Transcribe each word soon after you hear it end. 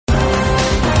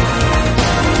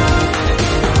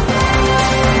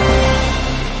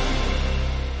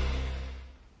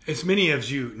As many of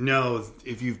you know,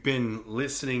 if you've been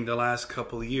listening the last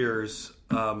couple of years,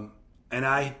 and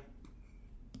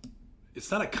it's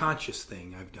not a conscious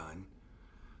thing I've done.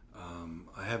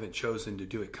 I haven't chosen to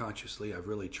do it consciously. I've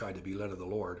really tried to be led of the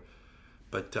Lord.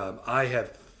 But I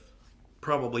have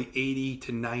probably 80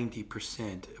 to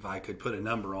 90%, if I could put a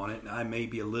number on it. And I may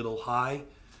be a little high,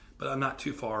 but I'm not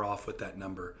too far off with that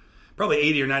number. Probably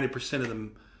 80 or 90% of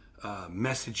the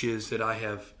messages that I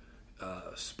have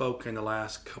spoke in the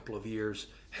last couple of years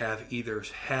have either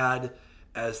had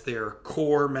as their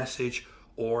core message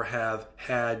or have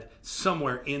had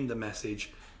somewhere in the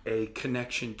message a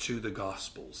connection to the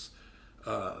Gospels.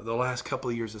 The last couple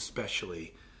of years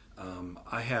especially,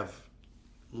 I have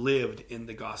lived in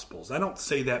the Gospels. I don't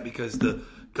say that because the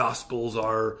Gospels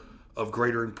are of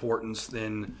greater importance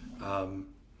than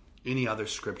any other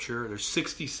scripture. There's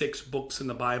 66 books in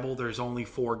the Bible. There's only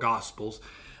 4 Gospels.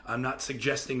 I'm not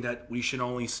suggesting that we should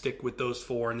only stick with those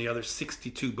 4 and the other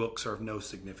 62 books are of no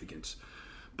significance.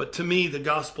 But to me, the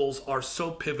Gospels are so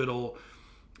pivotal.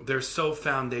 They're so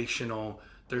foundational.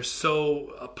 They're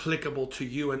so applicable to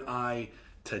you and I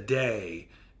today.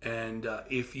 And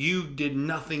if you did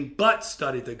nothing but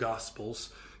study the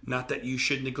Gospels, not that you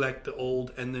should neglect the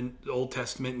Old and the Old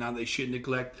Testament, not that you should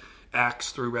neglect Acts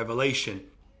through Revelation,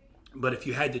 but if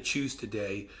you had to choose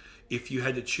today, if you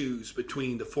had to choose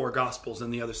between the 4 Gospels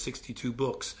and the other 62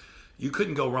 books, you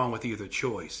couldn't go wrong with either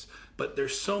choice. But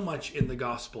there's so much in the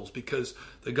Gospels because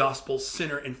the Gospels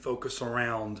center and focus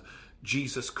around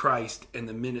Jesus Christ and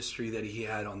the ministry that he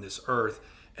had on this earth.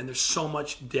 And there's so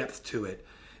much depth to it.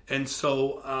 And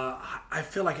so I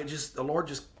feel like the Lord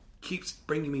just keeps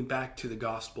bringing me back to the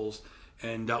Gospels.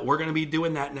 And we're going to be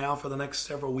doing that now for the next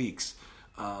several weeks.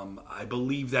 I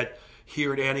believe that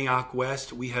here at Antioch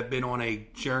West, we have been on a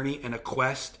journey and a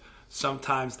quest.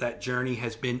 Sometimes that journey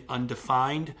has been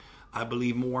undefined. I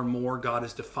believe more and more God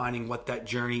is defining what that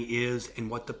journey is and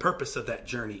what the purpose of that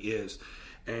journey is.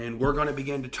 And we're going to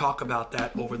begin to talk about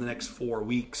that over the next 4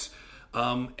 weeks.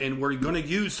 And we're going to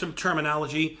use some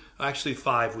terminology, actually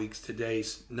 5 weeks.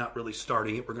 Today's not really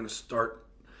starting it. We're going to start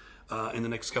in the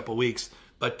next couple of weeks.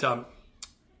 But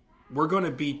we're going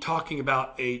to be talking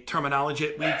about a terminology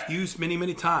that we've used many,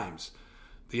 many times.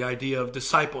 The idea of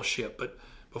discipleship. But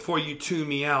before you tune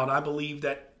me out, I believe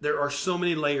that there are so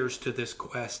many layers to this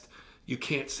quest, you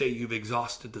can't say you've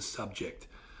exhausted the subject.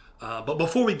 But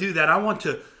before we do that, I want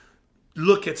to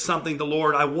look at something the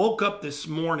Lord. I woke up this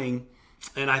morning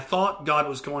and I thought God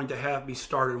was going to have me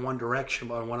start in one direction.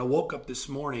 But when I woke up this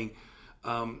morning,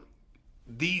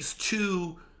 these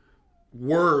 2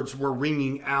 words were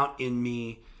ringing out in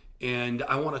me. And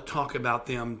I want to talk about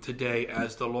them today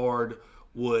as the Lord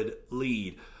would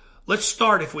lead. Let's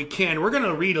start if we can. We're going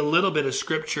to read a little bit of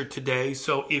scripture today.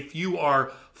 So if you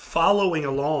are following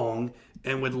along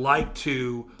and would like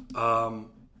to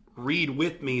read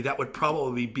with me, that would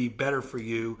probably be better for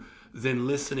you than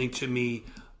listening to me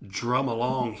drum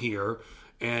along here.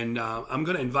 And I'm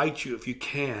going to invite you, if you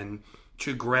can,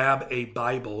 to grab a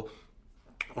Bible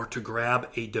or to grab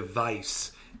a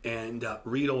device and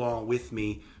read along with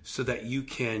me so that you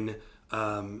can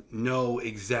know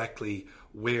exactly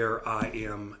where I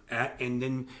am at. And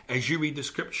then as you read the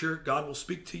scripture, God will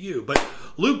speak to you. But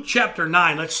Luke chapter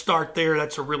 9, let's start there.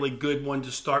 That's a really good one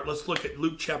to start. Let's look at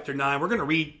Luke chapter 9. We're going to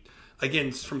read,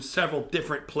 again, from several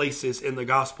different places in the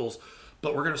Gospels.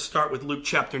 But we're going to start with Luke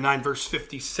chapter 9, verse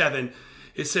 57.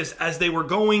 It says, as they were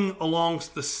going along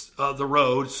the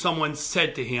road, someone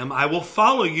said to him, I will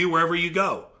follow you wherever you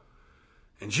go.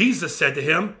 And Jesus said to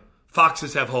him,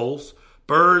 foxes have holes,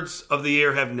 birds of the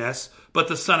air have nests, but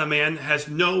the Son of Man has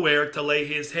nowhere to lay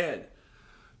his head.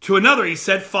 To another he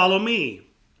said, follow me.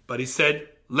 But he said,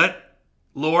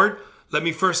 Lord, let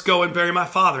me first go and bury my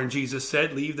father. And Jesus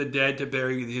said, leave the dead to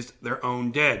bury their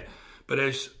own dead. But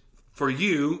as for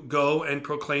you, go and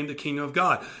proclaim the kingdom of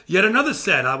God. Yet another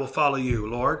said, I will follow you,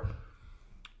 Lord.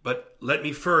 But let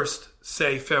me first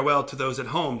say farewell to those at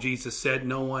home. Jesus said,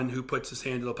 no one who puts his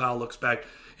hand to the plow looks back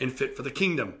and fit for the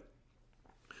kingdom.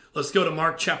 Let's go to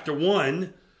Mark chapter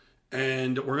 1,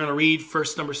 and we're going to read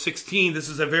verse number 16. This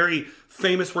is a very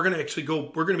famous, we're going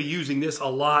to be using this a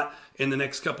lot in the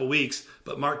next couple weeks.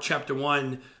 But Mark chapter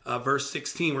 1, verse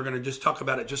 16, we're going to just talk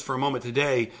about it just for a moment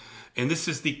today. And this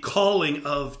is the calling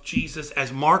of Jesus,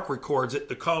 as Mark records it,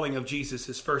 the calling of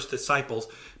Jesus' first disciples,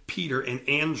 Peter and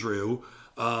Andrew.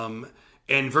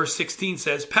 And verse 16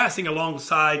 says, passing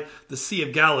alongside the Sea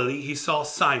of Galilee, he saw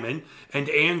Simon and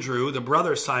Andrew, the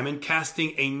brother of Simon,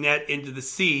 casting a net into the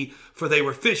sea, for they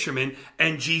were fishermen.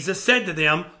 And Jesus said to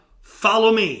them,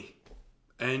 follow me,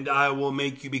 and I will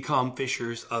make you become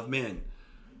fishers of men.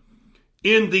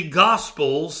 In the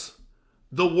Gospels,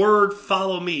 the word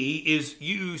follow me is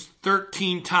used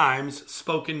 13 times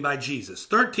spoken by Jesus.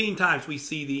 13 times we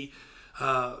see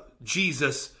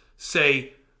Jesus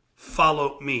say,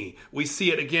 follow me. We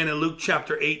see it again in Luke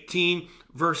chapter 18,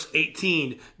 verse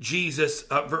 18.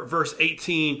 Verse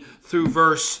 18 through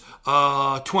verse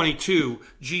 22.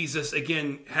 Jesus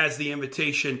again has the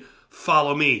invitation,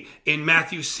 follow me. In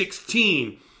Matthew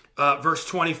 16, verse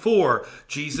 24,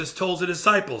 Jesus told the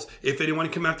disciples, if anyone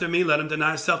come after me, let him deny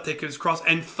himself, take his cross,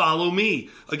 and follow me.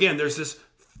 Again, there's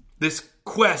this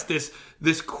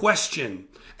question.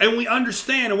 And we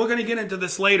understand, and we're going to get into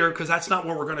this later because that's not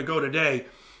where we're going to go today.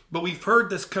 But we've heard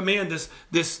this command,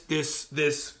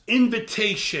 this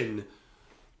invitation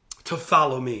to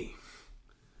follow me.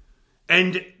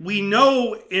 And we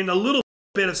know in a little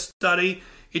bit of study,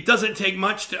 it doesn't take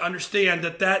much to understand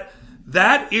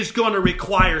that is going to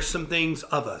require some things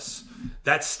of us.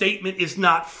 That statement is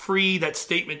not free. That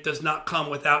statement does not come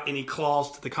without any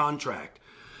clause to the contract.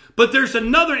 But there's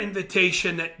another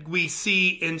invitation that we see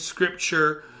in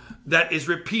Scripture that is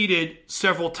repeated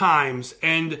several times.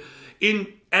 And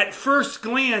at first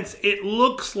glance, it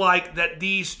looks like that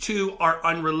these two are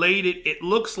unrelated. It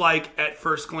looks like at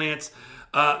first glance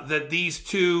that these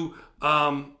two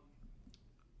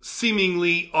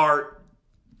seemingly are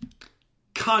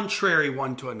contrary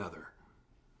one to another.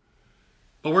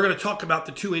 But we're going to talk about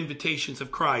the two invitations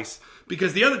of Christ,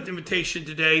 because the other invitation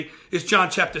today is John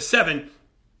chapter 7.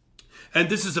 And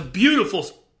this is a beautiful,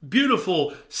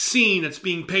 beautiful scene that's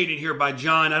being painted here by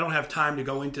John. I don't have time to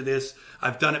go into this.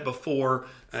 I've done it before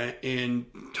and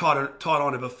taught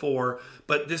on it before.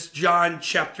 But this John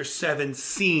chapter 7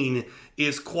 scene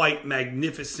is quite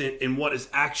magnificent in what is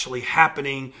actually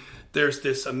happening. There's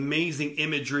this amazing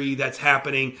imagery that's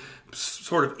happening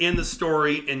sort of in the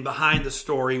story and behind the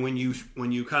story when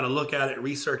you kind of look at it and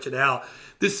research it out.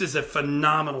 This is a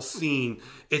phenomenal scene.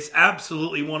 It's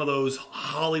absolutely one of those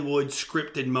Hollywood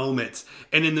scripted moments.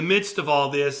 And in the midst of all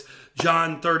this,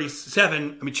 chapter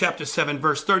 7,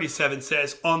 verse 37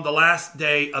 says, on the last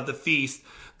day of the feast,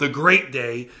 the great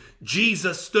day,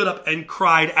 Jesus stood up and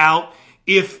cried out,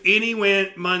 if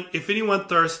anyone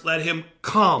thirsts, let him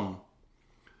come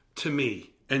to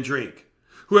me and drink.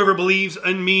 Whoever believes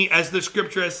in me, as the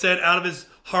scripture has said, out of his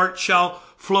heart shall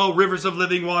flow rivers of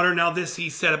living water. Now this he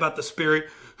said about the Spirit,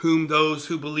 whom those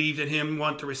who believed in him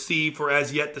want to receive, for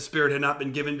as yet the Spirit had not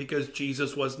been given because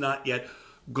Jesus was not yet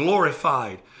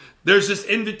glorified. There's this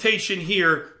invitation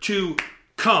here to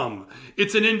come.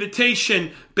 It's an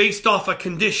invitation based off a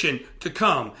condition to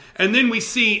come. And then we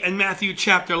see in Matthew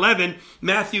chapter 11,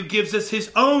 Matthew gives us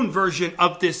his own version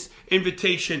of this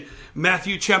invitation.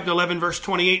 Matthew chapter 11 verse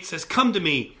 28 says, come to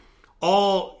me,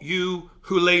 all you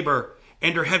who labor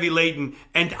and are heavy laden,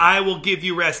 and I will give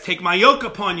you rest. Take my yoke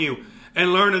upon you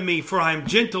and learn of me, for I am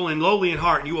gentle and lowly in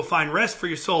heart, and you will find rest for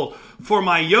your soul. For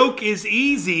my yoke is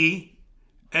easy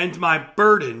and my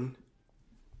burden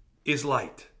is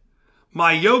light.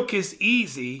 My yoke is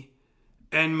easy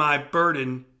and my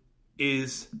burden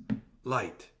is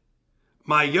light.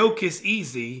 My yoke is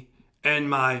easy and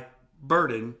my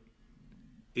burden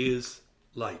is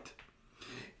light.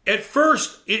 At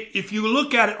first, if you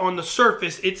look at it on the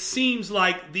surface, it seems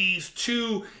like these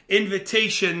two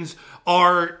invitations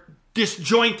are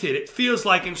disjointed. It feels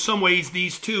like in some ways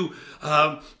these two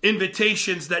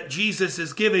invitations that Jesus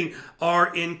is giving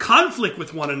are in conflict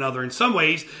with one another in some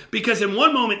ways, because in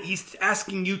one moment he's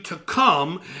asking you to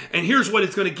come and here's what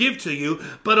it's going to give to you,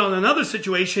 but on another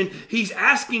situation he's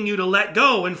asking you to let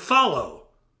go and follow.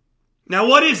 Now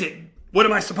what is it? What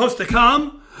am I supposed to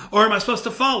come or am I supposed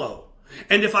to follow?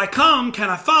 And if I come, can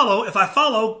I follow? If I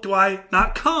follow, do I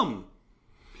not come?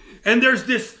 And there's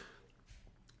this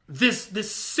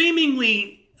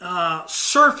seemingly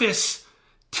surface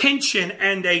tension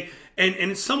and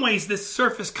in some ways this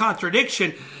surface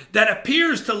contradiction that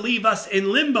appears to leave us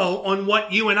in limbo on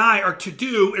what you and I are to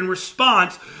do in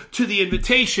response to the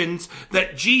invitations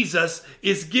that Jesus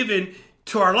is given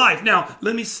to our life. Now,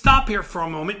 let me stop here for a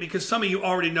moment because some of you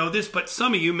already know this, but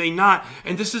some of you may not.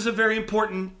 And this is a very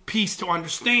important piece to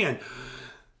understand.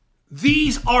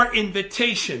 These are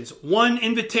invitations. One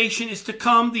invitation is to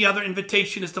come. The other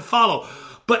invitation is to follow.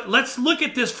 But let's look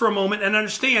at this for a moment and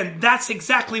understand that's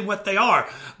exactly what they are.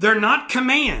 They're not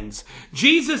commands.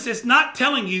 Jesus is not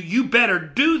telling you, you better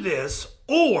do this.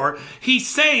 Or he's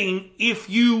saying, if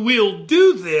you will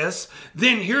do this,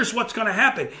 then here's what's going to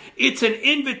happen. It's an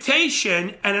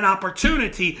invitation and an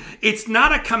opportunity. It's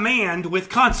not a command with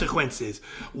consequences.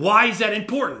 Why is that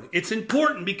important? It's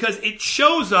important because it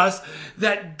shows us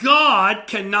that God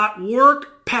cannot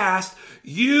work past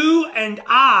you and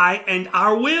I and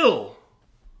our will.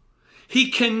 He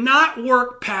cannot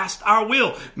work past our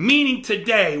will. Meaning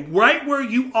today, right where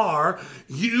you are,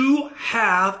 you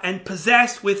have and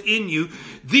possess within you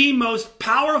the most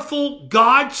powerful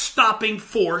God-stopping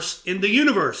force in the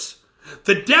universe.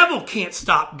 The devil can't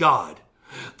stop God.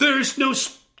 There's no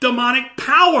demonic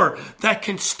power that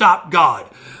can stop God.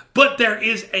 But there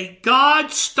is a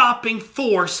God-stopping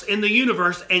force in the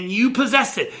universe, and you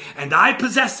possess it, and I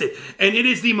possess it. And it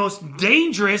is the most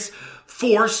dangerous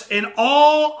force in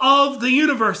all of the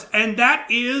universe, and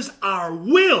that is our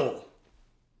will.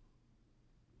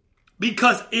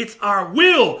 Because it's our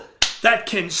will that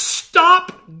can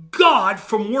stop God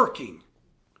from working.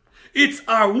 It's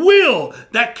our will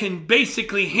that can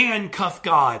basically handcuff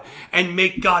God and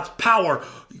make God's power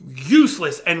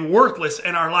useless and worthless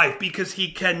in our life, because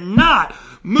he cannot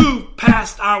move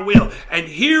past our will. And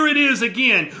here it is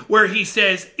again where he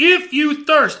says, if you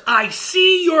thirst, I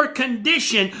see your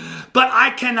condition, but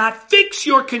I cannot fix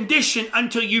your condition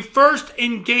until you first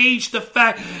engage the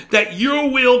fact that your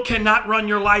will cannot run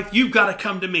your life. You've got to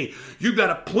come to me. You've got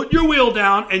to put your will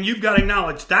down, and you've got to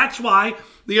acknowledge. That's why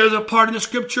the other part in the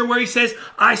scripture where he says,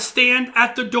 I stand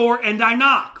at the door and I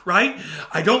knock, right?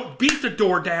 I don't beat the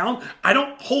door down. I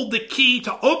don't hold the key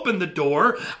to open the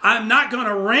door. I'm not going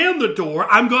to ram the door.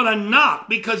 I'm going to knock,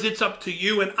 because it's up to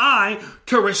you and I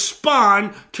to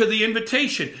respond to the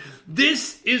invitation.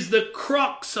 This is the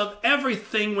crux of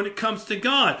everything when it comes to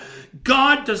God.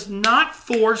 God does not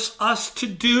force us to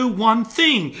do one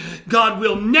thing. God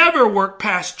will never work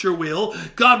past your will.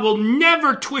 God will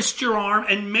never twist your arm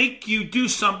and make you do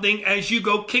something as you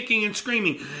go kicking and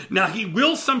screaming. Now, he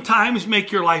will sometimes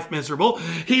make your life miserable.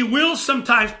 He will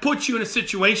sometimes put you in a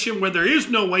situation where there is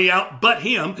no way out but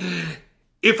him.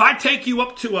 If I take you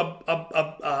up to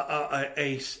a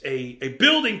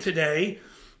building today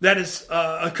that is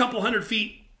a couple hundred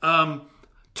feet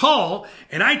tall,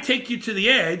 and I take you to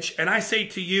the edge, and I say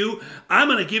to you, I'm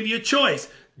going to give you a choice.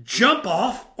 Jump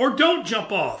off or don't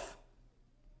jump off.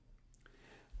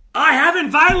 I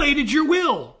haven't violated your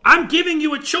will. I'm giving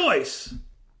you a choice.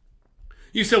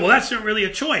 You say, well, that's not really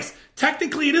a choice.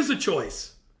 Technically, it is a choice.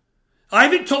 I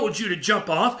haven't told you to jump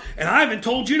off, and I haven't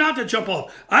told you not to jump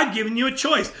off. I've given you a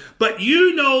choice. But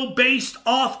you know, based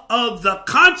off of the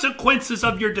consequences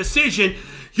of your decision,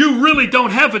 you really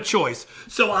don't have a choice.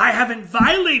 So I haven't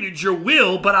violated your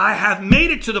will, but I have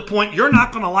made it to the point you're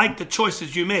not going to like the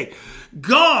choices you make.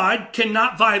 God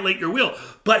cannot violate your will,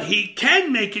 but he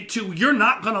can make it to you're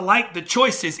not going to like the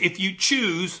choices if you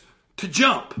choose to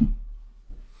jump.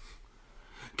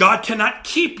 God cannot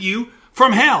keep you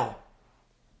from hell.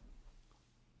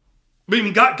 I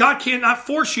mean, God cannot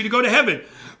force you to go to heaven.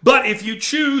 But if you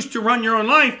choose to run your own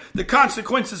life, the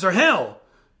consequences are hell.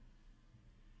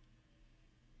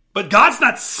 But God's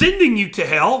not sending you to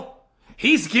hell.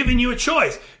 He's giving you a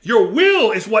choice. Your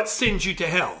will is what sends you to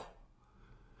hell.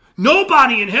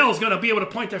 Nobody in hell is going to be able to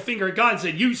point their finger at God and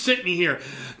say, you sent me here.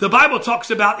 The Bible talks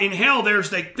about in hell,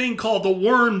 there's a thing called the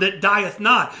worm that dieth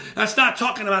not. That's not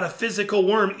talking about a physical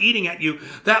worm eating at you.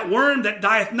 That worm that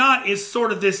dieth not is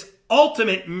sort of this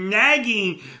ultimate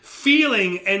nagging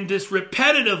feeling and this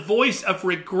repetitive voice of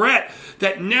regret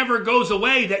that never goes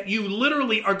away, that you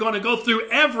literally are going to go through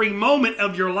every moment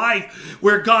of your life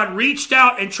where God reached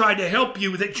out and tried to help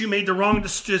you, that you made the wrong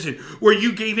decision, where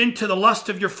you gave in to the lust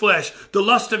of your flesh, the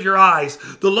lust of your eyes,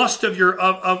 the lust of your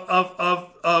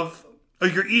of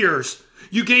your ears.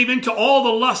 You gave into all the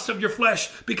lusts of your flesh,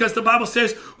 because the Bible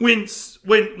says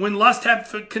when lust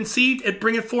hath conceived, it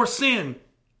bringeth forth sin.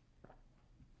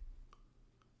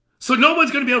 So no one's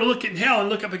going to be able to look in hell and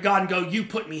look up at God and go, you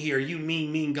put me here, you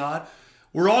mean God.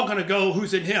 We're all going to go,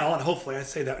 who's in hell? And hopefully I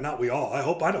say that, not we all. I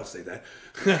hope I don't say that.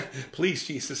 Please,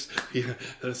 Jesus,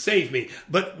 save me.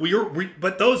 But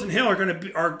but those in hell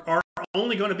are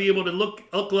only going to be able to look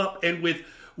up and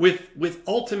with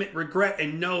ultimate regret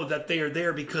and know that they are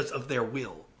there because of their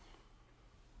will.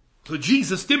 So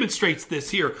Jesus demonstrates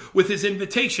this here with his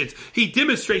invitations. He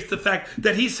demonstrates the fact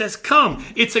that he says, come.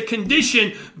 It's a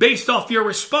condition based off your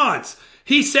response.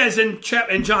 He says in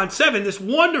John 7, this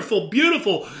wonderful,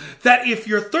 beautiful, that if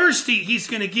you're thirsty, he's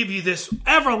going to give you this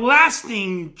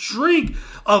everlasting drink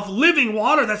of living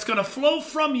water that's going to flow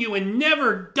from you and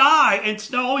never die. And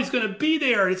it's always going to be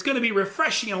there. And it's going to be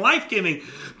refreshing and life-giving.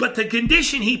 But the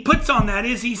condition he puts on that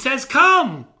is he says,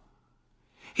 come.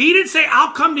 He didn't say,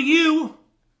 I'll come to you.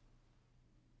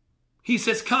 He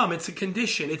says, come. It's a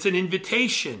condition. It's an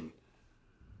invitation.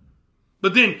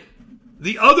 But then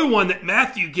the other one that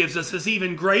Matthew gives us is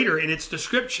even greater in its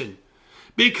description.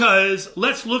 Because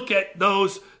let's look at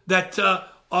those that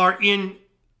are in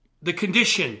the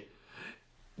condition.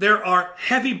 There are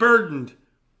heavy burdened.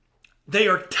 They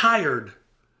are tired.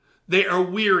 They are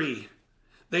weary.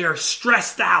 They are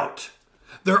stressed out.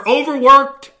 They're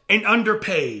overworked and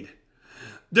underpaid.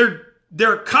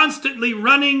 They're constantly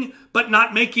running but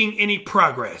not making any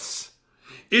progress.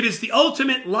 It is the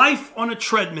ultimate life on a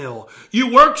treadmill.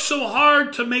 You work so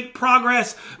hard to make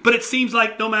progress, but it seems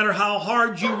like no matter how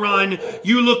hard you run,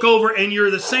 you look over and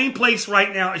you're the same place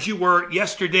right now as you were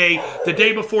yesterday, the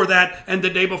day before that, and the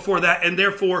day before that. And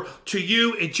therefore, to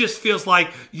you, it just feels like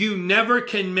you never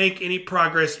can make any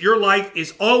progress. Your life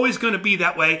is always going to be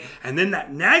that way. And then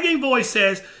that nagging voice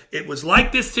says, it was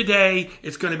like this today.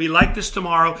 It's going to be like this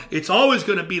tomorrow. It's always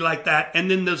going to be like that.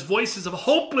 And then those voices of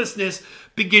hopelessness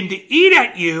begin to eat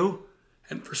at you.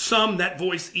 And for some, that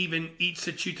voice even eats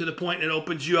at you to the point it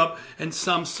opens you up. And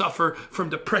some suffer from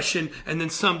depression. And then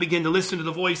some begin to listen to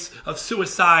the voice of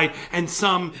suicide. And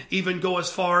some even go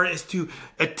as far as to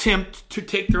attempt to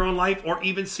take their own life or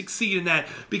even succeed in that.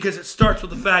 Because it starts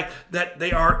with the fact that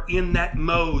they are in that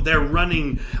mode. They're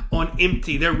running on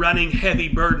empty. They're running heavy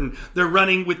burden. They're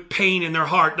running with pain in their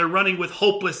heart. They're running with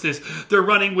hopelessness. They're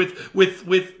running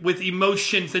with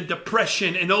emotions and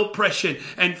depression and oppression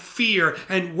and fear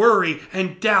and worry and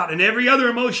doubt and every other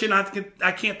emotion I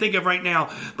can't think of right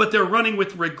now. But they're running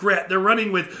with regret. They're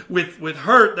running with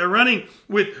hurt. They're running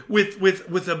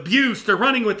with abuse. They're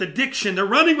running with addiction. They're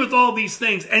running with all these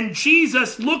things. And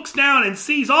Jesus looks down and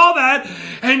sees all that,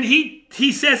 and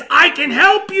he says, I can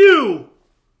help you.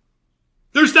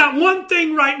 There's not one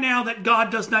thing right now that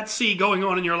God does not see going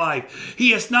on in your life.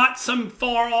 He is not some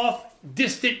far off,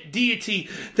 distant deity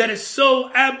that is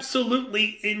so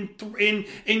absolutely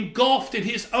engulfed in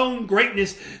his own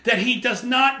greatness that he does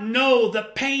not know the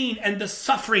pain and the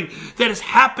suffering that is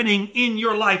happening in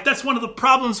your life. That's one of the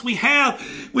problems we have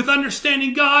with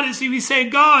understanding God, is we say,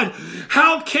 God,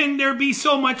 how can there be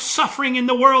so much suffering in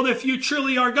the world if you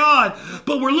truly are God?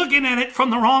 But we're looking at it from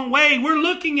the wrong way. We're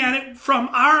looking at it from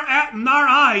our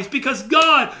eyes, because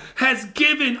God has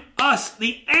given us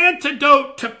the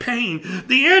antidote to pain,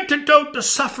 the antidote to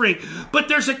suffering, but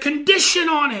there's a condition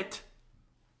on it.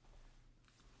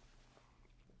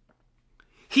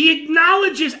 He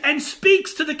acknowledges and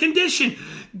speaks to the condition.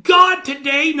 God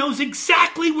today knows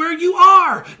exactly where you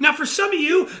are. Now, for some of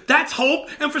you, that's hope,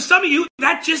 and for some of you,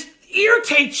 that just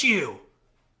irritates you.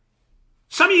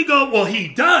 Some of you go, well, he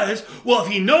does. Well,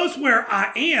 if he knows where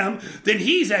I am, then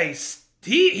he's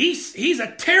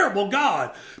a terrible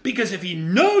God, because if he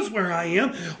knows where I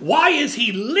am, why is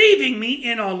he leaving me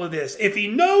in all of this? If he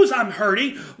knows I'm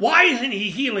hurting, why isn't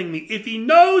he healing me? If he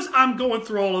knows I'm going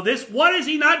through all of this, why is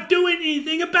he not doing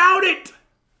anything about it?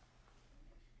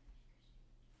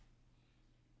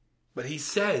 But he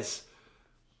says,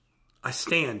 I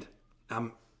stand.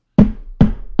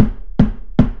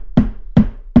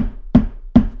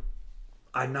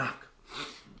 I knock.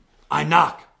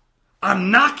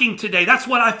 I'm knocking today. That's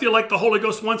what I feel like the Holy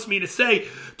Ghost wants me to say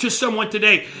to someone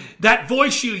today. That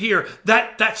voice you hear,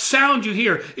 that sound you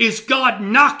hear, is God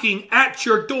knocking at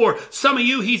your door. Some of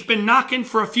you, he's been knocking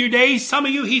for a few days. Some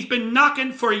of you, he's been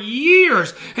knocking for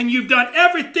years. And you've done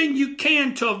everything you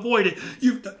can to avoid it.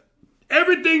 You've done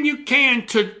everything you can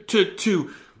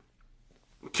to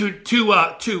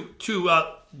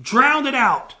drown it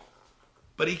out.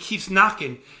 But he keeps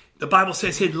knocking. The Bible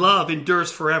says his love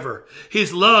endures forever.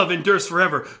 His love endures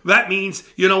forever. That means,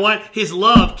 you know what? His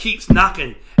love keeps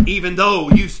knocking, even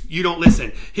though you don't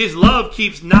listen. His love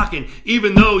keeps knocking,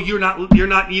 even though you're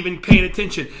not even paying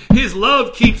attention. His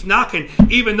love keeps knocking,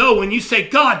 even though when you say,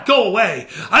 God, go away.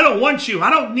 I don't want you.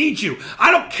 I don't need you. I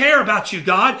don't care about you,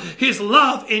 God. His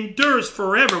love endures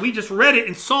forever. We just read it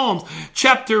in Psalms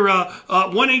chapter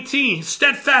 118.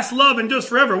 Steadfast love endures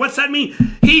forever. What's that mean?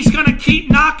 He's going to keep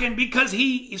knocking because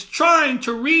he is trying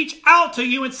to reach out to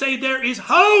you and say there is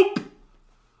hope.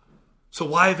 So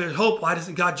why, if there's hope, why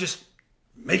doesn't God just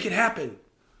make it happen?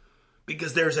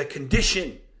 Because there's a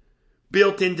condition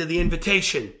built into the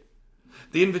invitation.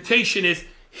 The invitation is,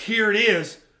 here it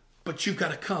is, but you've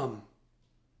got to come.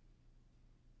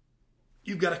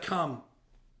 You've got to come.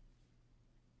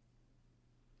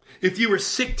 If you were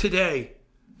sick today,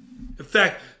 in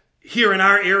fact, here in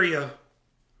our area,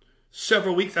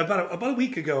 several weeks, about a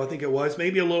week ago, I think it was,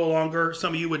 maybe a little longer.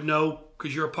 Some of you would know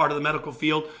because you're a part of the medical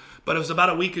field. But it was about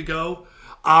a week ago.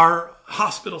 Our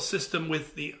hospital system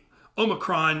with the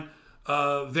Omicron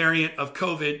variant of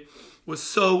COVID was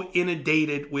so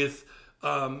inundated with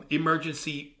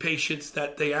emergency patients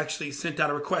that they actually sent out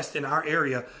a request in our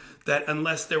area that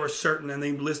unless they were certain and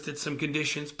they listed some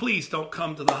conditions, please don't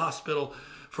come to the hospital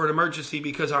for an emergency,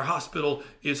 because our hospital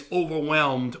is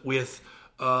overwhelmed with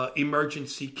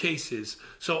emergency cases.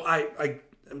 So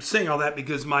I'm saying all that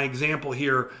because my example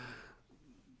here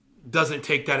doesn't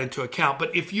take that into account.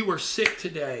 But if you were sick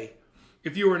today,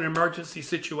 if you were in an emergency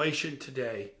situation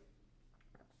today,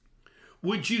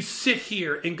 would you sit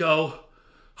here and go,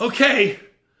 okay,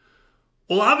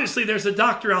 well, obviously there's a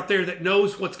doctor out there that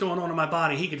knows what's going on in my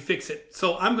body. He can fix it.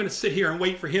 So I'm going to sit here and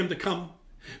wait for him to come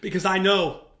because I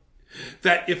know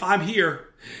that if I'm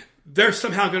here, they're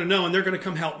somehow going to know and they're going to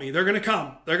come help me. They're going to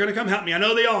come. They're going to come help me. I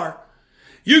know they are.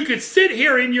 You could sit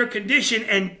here in your condition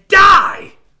and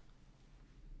die.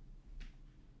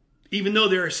 Even though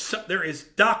there is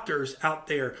doctors out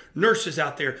there, nurses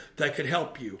out there that could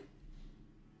help you.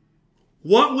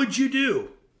 What would you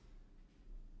do?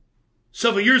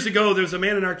 Several years ago, there was a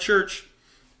man in our church,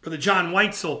 Brother John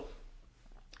Weitzel,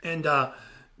 and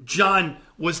John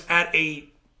was at a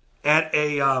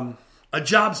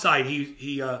job site.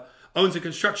 He owns a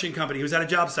construction company. He was at a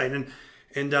job site,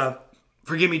 and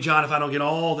forgive me, John, if I don't get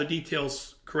all the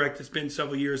details correct. It's been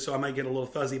several years, so I might get a little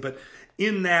fuzzy. But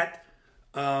in that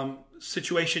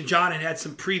situation, John had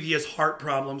some previous heart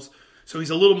problems, so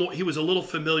he was a little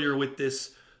familiar with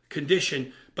this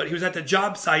condition. But he was at the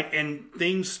job site and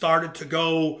things started to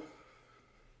go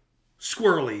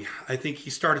squirrely. I think he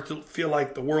started to feel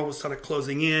like the world was sort of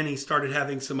closing in. He started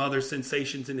having some other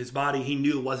sensations in his body he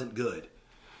knew wasn't good.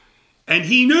 And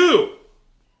he knew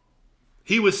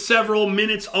he was several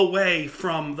minutes away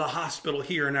from the hospital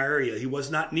here in our area. He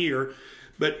was not near,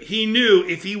 but he knew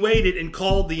if he waited and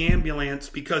called the ambulance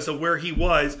because of where he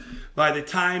was, by the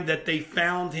time that they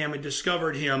found him and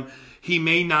discovered him, he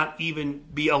may not even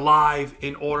be alive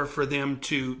in order for them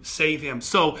to save him.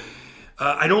 So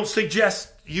I don't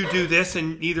suggest you do this,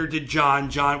 and neither did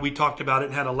John. John, we talked about it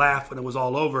and had a laugh when it was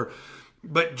all over.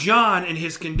 But John, in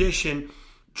his condition,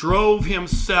 drove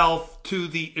himself to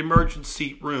the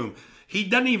emergency room. He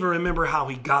doesn't even remember how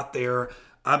he got there.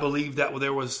 I believe that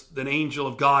there was an angel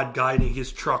of God guiding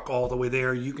his truck all the way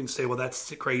there. You can say, well,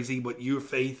 that's crazy, but your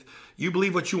faith, you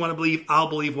believe what you want to believe. I'll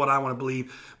believe what I want to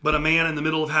believe. But a man in the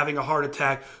middle of having a heart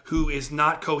attack who is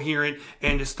not coherent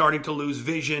and is starting to lose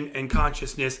vision and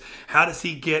consciousness, how does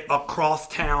he get across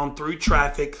town, through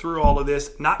traffic, through all of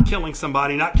this, not killing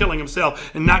somebody, not killing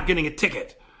himself, and not getting a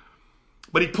ticket?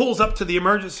 But he pulls up to the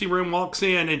emergency room, walks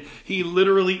in, and he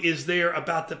literally is there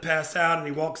about to pass out, and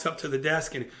he walks up to the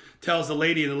desk and tells the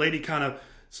lady, and the lady kind of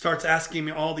starts asking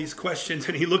me all these questions,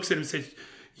 and he looks at him and says,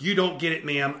 "You don't get it,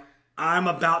 ma'am. I'm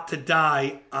about to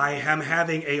die. I am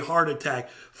having a heart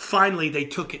attack." Finally, they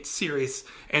took it serious,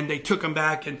 and they took him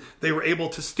back, and they were able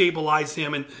to stabilize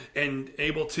him and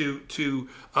able to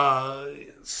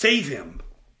save him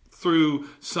through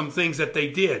some things that they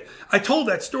did. I told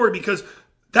that story because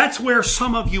that's where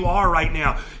some of you are right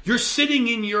now. You're sitting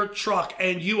in your truck,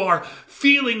 and you are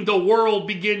feeling the world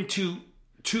begin to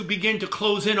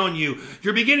close in on you.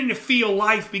 You're beginning to feel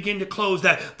life begin to close,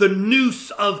 that the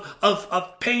noose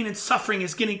of pain and suffering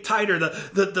is getting tighter.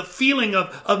 The feeling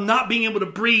of not being able to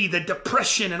breathe, the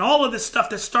depression and all of this stuff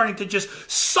that's starting to just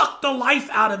suck the life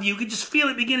out of you. You can just feel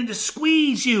it beginning to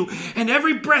squeeze you. And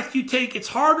every breath you take, it's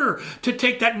harder to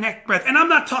take that next breath. And I'm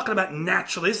not talking about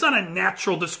naturally. It's not a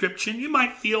natural description. You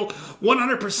might feel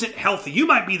 100% healthy. You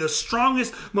might be the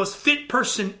strongest, most fit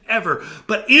person ever.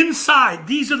 But inside,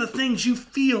 these are the things you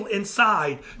feel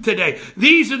inside today.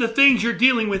 These are the things you're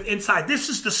dealing with inside. This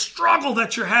is the struggle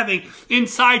that you're having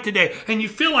inside today. And you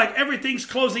feel like everything's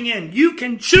closing in. You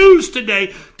can choose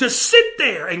today to sit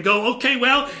there and go, okay,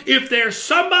 well, if there's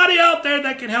somebody out there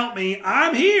that can help me,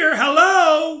 I'm here.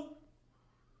 Hello.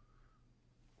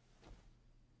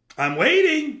 I'm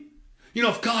waiting. You know,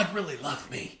 if God really loved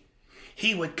me,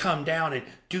 he would come down and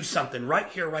do something right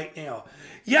here, right now.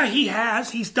 Yeah, he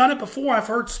has. He's done it before. I've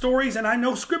heard stories, and I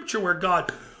know scripture where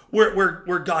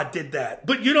God did that.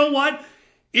 But you know what?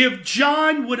 If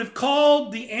John would have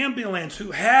called the ambulance,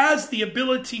 who has the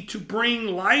ability to bring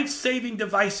life-saving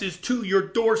devices to your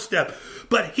doorstep,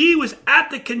 but he was at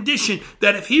the condition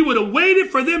that if he would have waited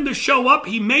for them to show up,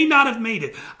 he may not have made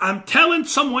it. I'm telling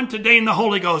someone today in the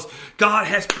Holy Ghost, God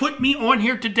has put me on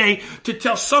here today to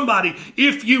tell somebody,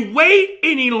 if you wait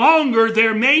any longer,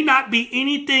 there may not be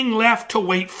anything left to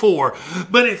wait for.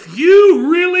 But if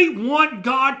you really want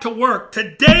God to work,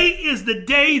 today is the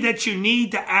day that you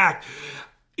need to act.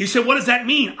 You said, what does that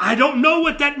mean? I don't know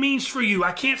what that means for you.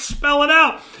 I can't spell it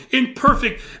out in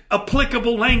perfect,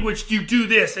 applicable language. You do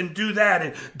this and do that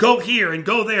and go here and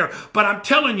go there. But I'm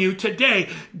telling you today,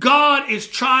 God is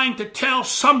trying to tell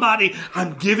somebody,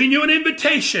 I'm giving you an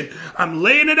invitation. I'm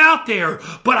laying it out there,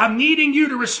 but I'm needing you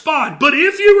to respond. But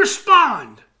if you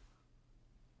respond,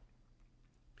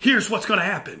 here's what's going to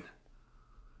happen.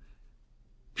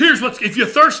 If you're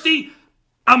thirsty,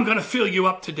 I'm going to fill you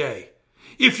up today.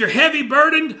 If you're heavy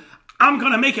burdened, I'm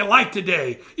going to make it light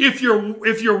today. If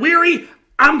you're weary,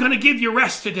 I'm going to give you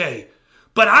rest today.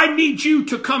 But I need you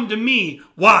to come to me.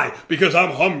 Why? Because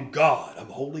I'm God. I'm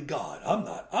holy God.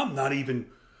 I'm not even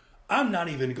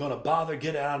going to bother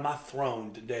getting out of my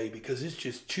throne today because it's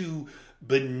just too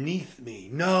beneath me.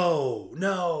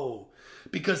 No.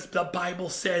 Because the Bible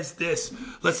says this.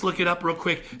 Let's look it up real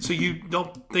quick so you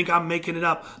don't think I'm making it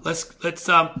up. Let's look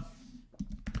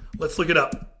it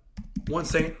up. One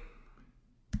second.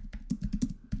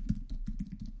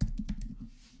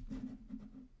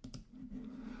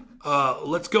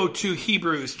 Let's go to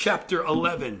Hebrews chapter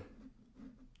 11.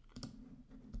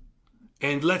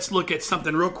 And let's look at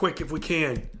something real quick if we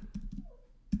can.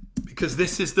 Because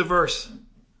this is the verse.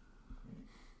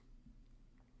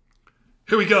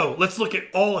 Here we go. Let's look at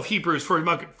all of Hebrews for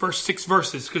the first 6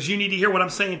 verses. Because you need to hear what I'm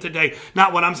saying today.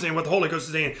 Not what I'm saying, what the Holy Ghost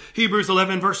is saying. Hebrews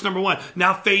 11 verse number 1.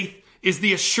 Now faith is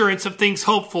the assurance of things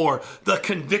hoped for, the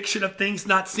conviction of things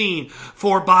not seen.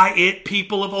 For by it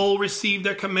people of old received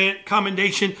their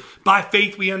commendation. By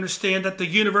faith we understand that the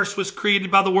universe was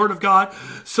created by the word of God,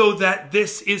 so that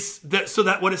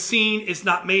what is seen is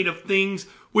not made of things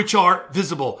which are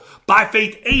visible. By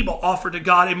faith Abel offered to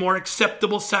God a more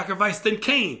acceptable sacrifice than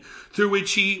Cain, through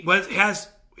which he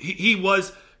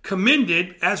was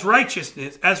commended as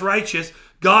righteous,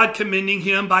 God commending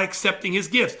him by accepting his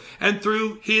gifts. And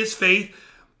through his faith,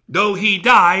 though he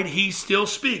died, he still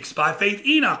speaks. By faith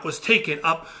Enoch was taken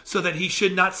up so that he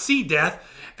should not see death,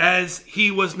 as he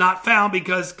was not found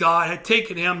because God had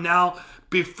taken him. Now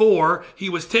before he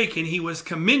was taken, he was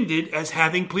commended as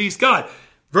having pleased God.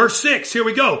 Verse 6, here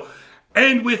we go.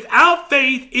 And without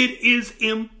faith it is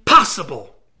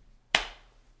impossible.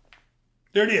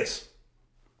 There it is.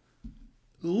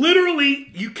 Literally,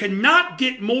 you cannot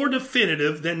get more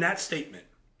definitive than that statement.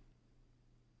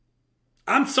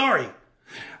 I'm sorry.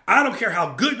 I don't care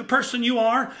how good a person you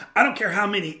are. I don't care how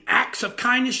many acts of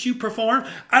kindness you perform.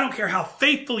 I don't care how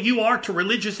faithful you are to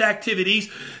religious activities.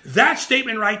 That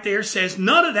statement right there says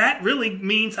none of that really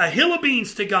means a hill of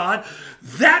beans to God.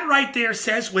 That right there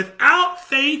says without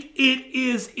faith, it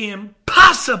is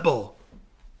impossible.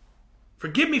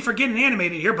 Forgive me for getting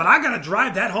animated here, but I got to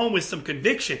drive that home with some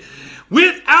conviction.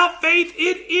 Without faith,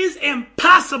 it is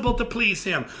impossible to please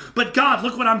him. But God,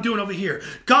 look what I'm doing over here.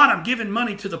 God, I'm giving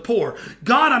money to the poor.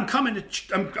 God,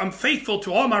 I'm faithful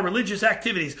to all my religious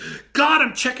activities. God,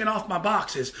 I'm checking off my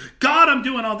boxes. God, I'm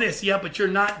doing all this. Yeah, but you're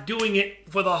not doing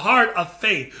it for the heart of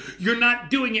faith. You're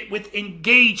not doing it with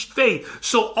engaged faith.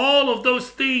 So all of those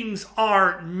things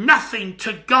are nothing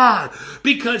to God,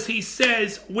 because he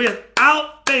says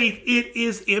without faith, it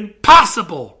is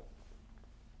impossible.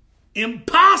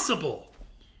 Impossible.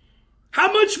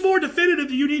 How much more definitive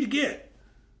do you need to get?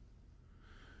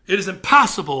 It is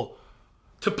impossible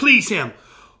to please him.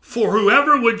 For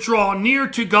whoever would draw near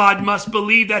to God must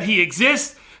believe that he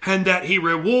exists and that he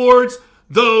rewards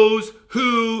those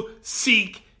who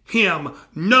seek him.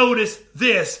 Notice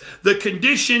this. The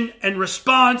condition and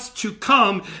response to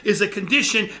come is a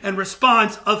condition and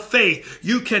response of faith.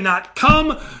 You cannot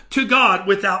come to God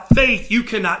without faith. You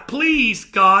cannot please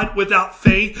God without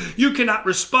faith. You cannot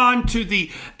respond to the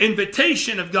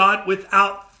invitation of God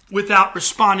without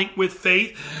responding with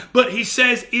faith. But he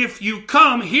says, if you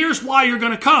come, here's why you're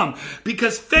going to come.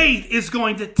 Because faith is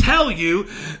going to tell you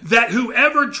that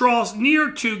whoever draws near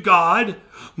to God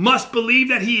must believe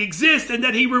that he exists and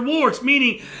that he rewards.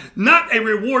 Meaning, not a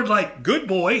reward like, good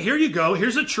boy, here you go,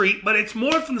 here's a treat. But it's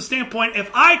more from the standpoint, if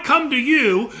I come to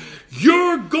you,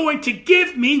 you're going to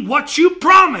give me what you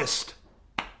promised.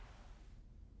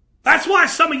 That's why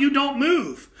some of you don't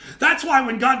move. That's why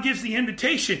when God gives the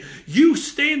invitation, you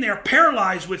stand there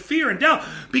paralyzed with fear and doubt,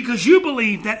 because you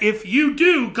believe that if you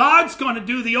do, God's going to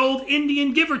do the old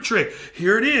Indian giver trick.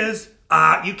 Here it is.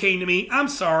 You came to me. I'm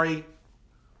sorry.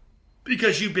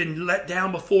 Because you've been let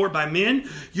down before by men.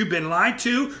 You've been lied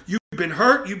to. You've been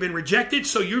hurt. You've been rejected.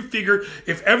 So you figure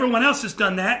if everyone else has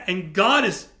done that and God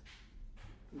is...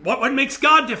 What makes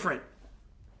God different?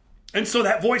 And so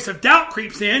that voice of doubt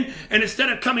creeps in, and instead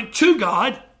of coming to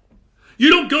God,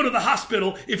 you don't go to the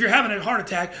hospital if you're having a heart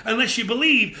attack unless you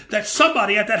believe that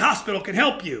somebody at that hospital can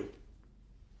help you.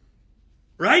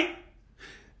 Right?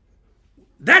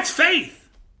 That's faith.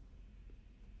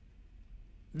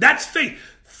 That's faith.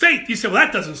 Faith, you say, well,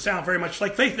 that doesn't sound very much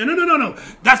like faith. No.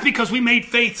 That's because we made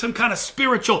faith some kind of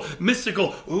spiritual,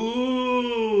 mystical.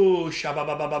 Ooh, what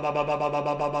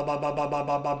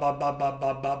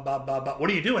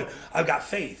are you doing? I've got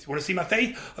faith. Want to see my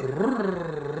faith?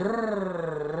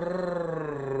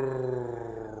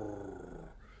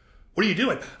 What are you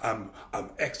doing? I'm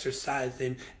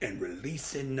exercising and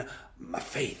releasing my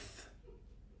faith.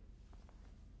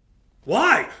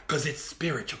 Why? Because it's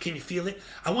spiritual. Can you feel it?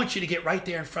 I want you to get right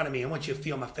there in front of me. I want you to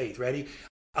feel my faith. Ready?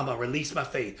 I'm going to release my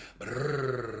faith.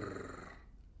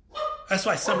 That's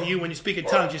why some of you, when you speak in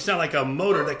tongues, you sound like a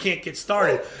motor that can't get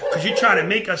started because you're trying to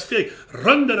make us feel.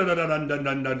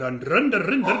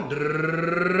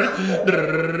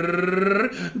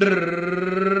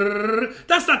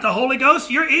 That's not the Holy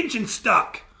Ghost. Your engine's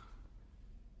stuck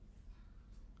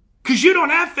because you don't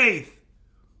have faith.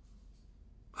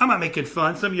 I'm not making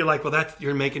fun. Some of you are like, well,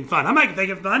 you're making fun. I'm not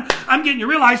making fun. I'm getting you to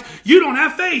realize you don't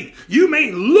have faith. You may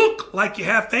look like you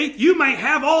have faith. You may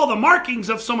have all the markings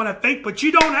of someone have faith, but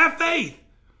you don't have faith.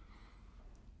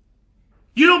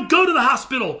 You don't go to the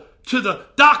hospital, to the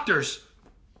doctors,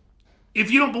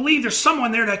 if you don't believe there's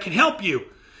someone there that can help you.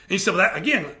 And you say, well,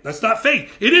 that's not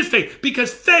faith. It is faith,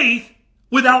 because faith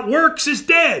without works is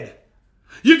dead.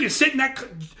 You can sit in that...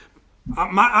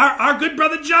 Our good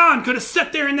brother John could have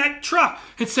sat there in that truck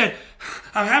and said,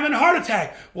 I'm having a heart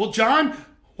attack. Well, John,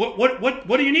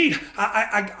 what do you need?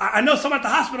 I know someone at the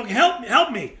hospital can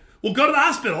help me. We'll go to the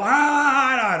hospital.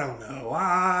 I don't know.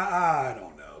 I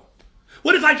don't know.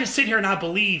 What if I just sit here and I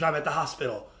believe I'm at the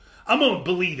hospital? I'm going to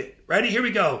believe it. Ready? Here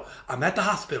we go. I'm at the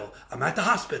hospital. I'm at the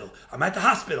hospital. I'm at the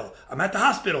hospital. I'm at the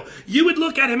hospital. You would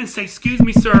look at him and say, excuse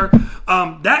me, sir,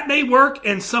 that may work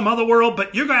in some other world,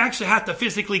 but you're going to actually have to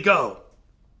physically go.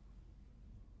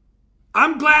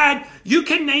 I'm glad you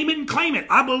can name it and claim it.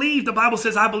 I believe, the Bible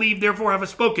says, I believe, therefore have I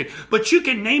spoken. But you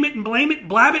can name it and blame it,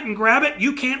 blab it and grab it.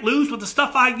 You can't lose with the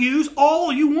stuff I use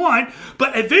all you want.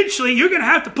 But eventually you're going to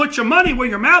have to put your money where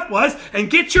your mouth was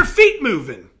and get your feet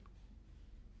moving.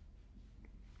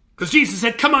 Because Jesus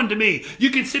said, come unto me.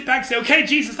 You can sit back and say, okay,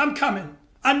 Jesus, I'm coming.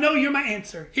 I know you're my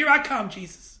answer. Here I come,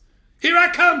 Jesus. Here I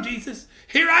come, Jesus.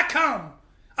 Here I come.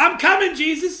 I'm coming,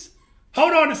 Jesus.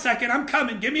 Hold on a second. I'm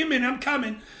coming. Give me a minute. I'm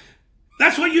coming.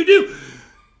 That's what you do.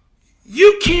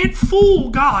 You can't fool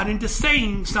God into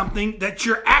saying something that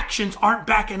your actions aren't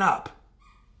backing up.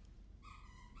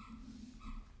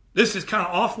 This is kind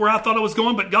of off where I thought it was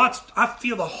going, but I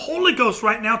feel the Holy Ghost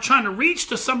right now trying to reach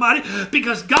to somebody,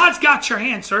 because God's got your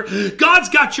answer. God's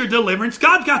got your deliverance.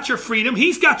 God's got your freedom.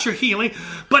 He's got your healing.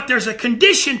 But there's a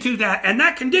condition to that, and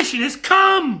that condition is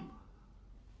come.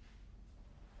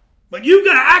 But you've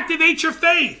got to activate your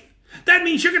faith. That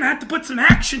means you're going to have to put some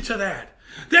action to that.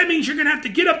 That means you're going to have to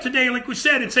get up today, like we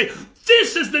said, and say,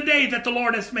 this is the day that the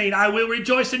Lord has made. I will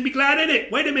rejoice and be glad in it.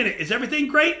 Wait a minute. Is everything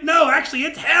great? No, actually,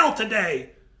 it's hell today.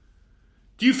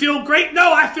 Do you feel great?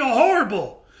 No, I feel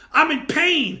horrible. I'm in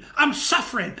pain. I'm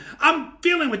suffering. I'm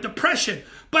feeling with depression.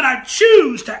 But I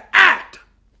choose to act.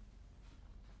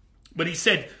 But he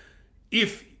said,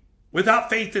 if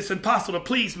without faith it's impossible to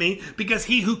please me, because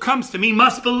he who comes to me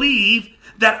must believe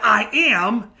that I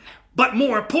am, but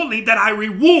more importantly, that I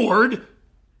reward,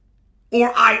 or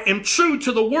I am true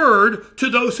to the word to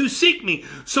those who seek me.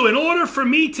 So in order for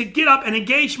me to get up and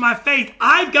engage my faith,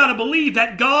 I've got to believe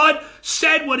that God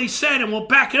said what he said and will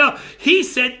back it up. He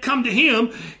said, come to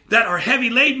him that are heavy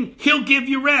laden, he'll give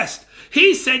you rest.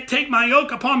 He said, take my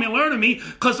yoke upon me and learn of me,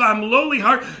 because I'm lowly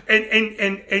heart,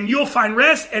 and you'll find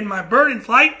rest, and my burden's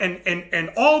light, and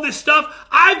all this stuff.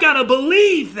 I've got to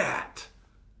believe that.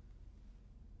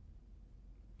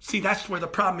 See, that's where the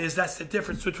problem is. That's the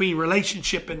difference between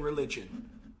relationship and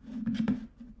religion.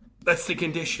 That's the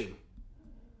condition.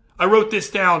 I wrote this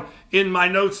down in my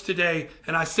notes today,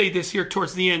 and I say this here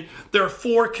towards the end. There are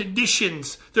 4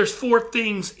 conditions. There's 4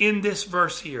 things in this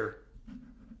verse here.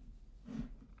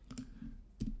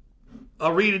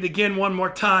 I'll read it again one more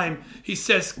time. He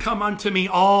says, come unto me,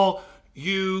 all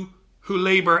you who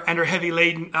labor and are heavy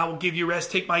laden. I will give you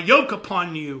rest. Take my yoke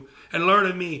upon you and learn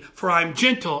of me, for I am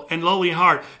gentle and lowly in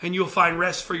heart, and you'll find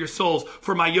rest for your souls.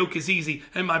 For my yoke is easy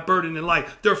and my burden is light.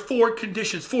 There are 4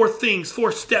 conditions, 4 things,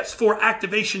 4 steps, 4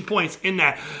 activation points in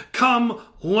that. Come,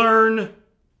 learn.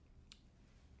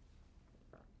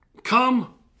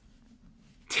 Come,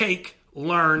 take,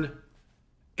 learn,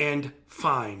 and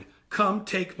find. Come,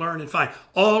 take, learn, and find.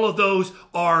 All of those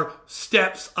are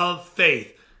steps of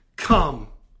faith. Come.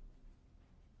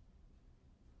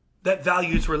 That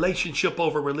values relationship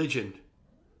over religion.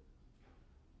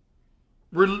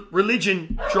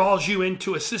 Religion draws you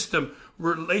into a system.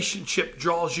 Relationship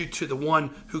draws you to the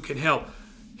one who can help.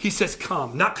 He says,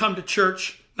 come. Not come to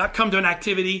church. Not come to an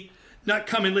activity. Not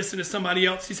come and listen to somebody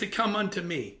else. He said, come unto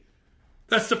me.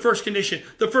 That's the first condition.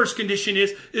 The first condition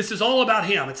is, this is all about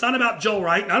him. It's not about Joel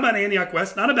Wright, not about Antioch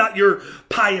West, not about your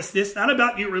piousness, not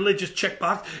about your religious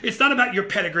checkbox. It's not about your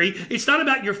pedigree. It's not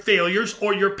about your failures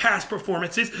or your past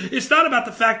performances. It's not about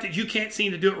the fact that you can't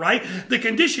seem to do it right. The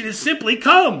condition is simply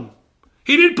come.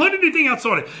 He didn't put anything else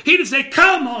on it. He didn't say,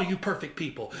 come all you perfect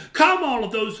people. Come all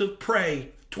of those who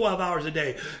pray 12 hours a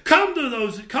day. Come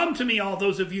to me, all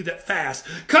those of you that fast.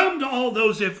 Come to all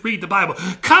those that read the Bible.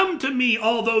 Come to me,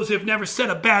 all those who have never said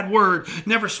a bad word,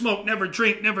 never smoked, never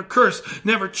drink, never cursed,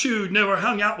 never chewed, never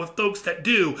hung out with folks that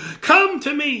do. Come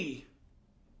to me.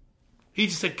 He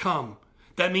just said, come.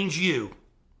 That means you.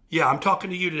 Yeah, I'm talking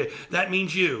to you today. That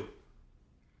means you.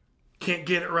 Can't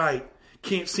get it right.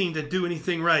 Can't seem to do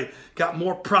anything right. Got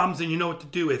more problems than you know what to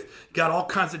do with. Got all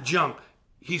kinds of junk.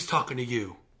 He's talking to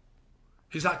you.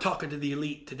 He's not talking to the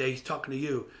elite today. He's talking to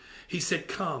you. He said,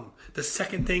 come. The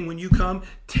second thing when you come,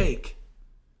 take.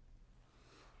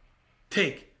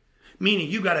 Take. Meaning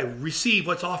you got to receive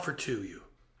what's offered to you.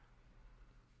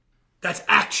 That's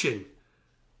action.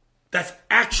 That's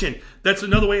action. That's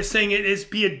another way of saying it is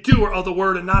be a doer of the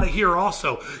word and not a hearer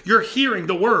also. You're hearing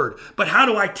the word. But how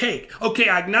do I take? Okay,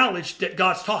 I acknowledge that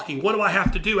God's talking. What do I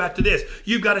have to do after this?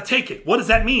 You've got to take it. What does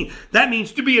that mean? That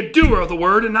means to be a doer of the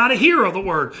word and not a hearer of the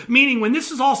word. Meaning when this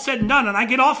is all said and done and I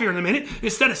get off here in a minute,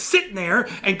 instead of sitting there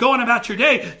and going about your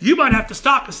day, you might have to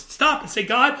stop and say,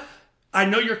 God, I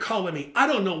know you're calling me. I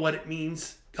don't know what it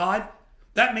means, God.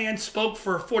 That man spoke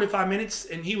for 45 minutes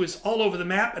and he was all over the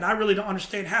map and I really don't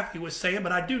understand half he was saying,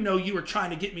 but I do know you were trying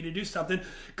to get me to do something.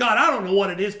 God, I don't know what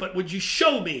it is, but would you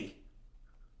show me?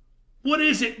 What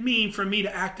does it mean for me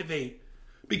to activate?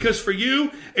 Because for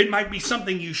you, it might be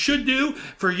something you should do.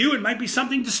 For you, it might be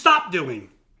something to stop doing.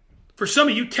 For some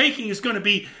of you, taking is going to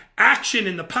be action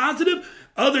in the positive.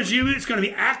 Others of you, it's going to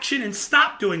be action and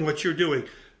stop doing what you're doing.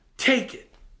 Take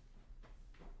it.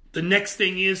 The next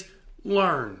thing is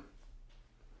learn.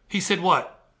 He said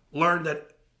what? Learn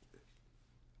that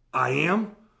I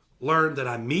am. Learn that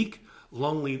I'm meek.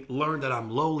 Learn that I'm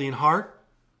lowly in heart.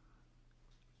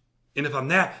 And if I'm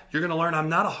that, you're going to learn I'm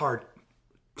not a hard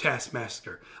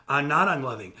taskmaster. I'm not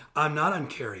unloving. I'm not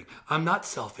uncaring. I'm not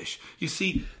selfish. You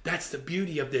see, that's the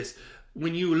beauty of this.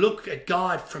 When you look at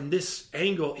God from this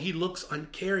angle, he looks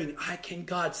uncaring. How can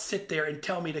God sit there and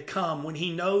tell me to come when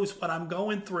he knows what I'm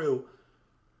going through?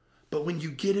 But when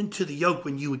you get into the yoke,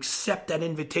 when you accept that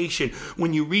invitation,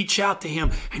 when you reach out to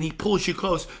him and he pulls you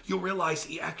close, you'll realize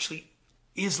he actually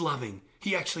is loving.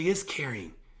 He actually is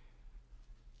caring.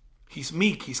 He's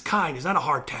meek. He's kind. He's not a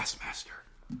hard taskmaster.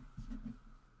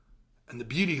 And the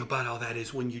beauty about all that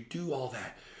is when you do all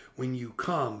that, when you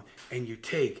come and you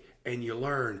take and you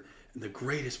learn, and the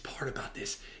greatest part about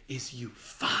this is you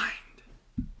find.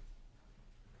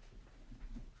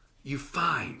 You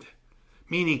find.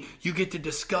 Meaning you get to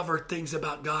discover things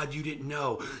about God you didn't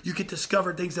know. You get to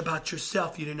discover things about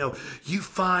yourself you didn't know. You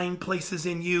find places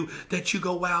in you that you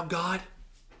go, wow, God.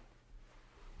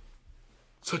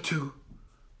 So to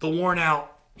the worn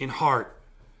out in heart,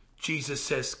 Jesus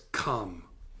says, come.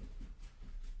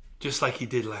 Just like he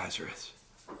did Lazarus.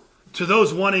 To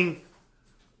those wanting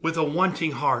with a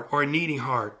wanting heart or a needing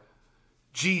heart,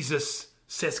 Jesus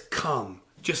says, come.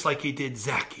 Just like he did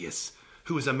Zacchaeus,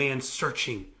 who was a man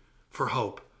searching for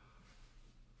hope.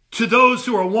 To those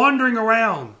who are wandering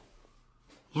around,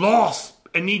 lost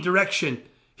and need direction,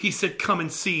 he said, come and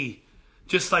see,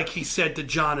 just like he said to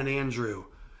John and Andrew.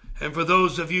 And for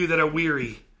those of you that are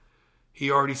weary, he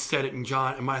already said it in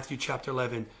Matthew chapter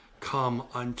 11, come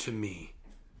unto me.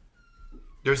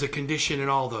 There's a condition in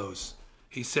all those.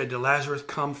 He said to Lazarus,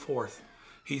 come forth.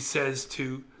 He says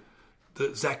to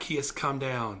the Zacchaeus, come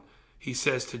down. He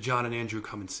says to John and Andrew,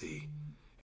 come and see.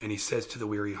 And he says to the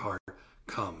weary heart,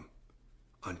 come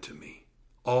unto me.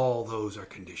 All those are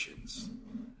conditions.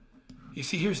 You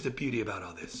see, here's the beauty about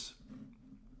all this.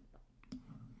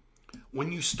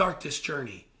 When you start this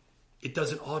journey, it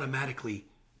doesn't automatically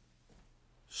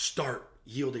start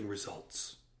yielding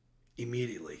results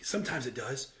immediately. Sometimes it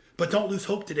does, but don't lose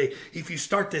hope today if you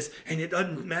start this and it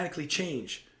doesn't automatically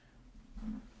change.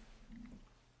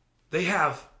 They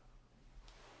have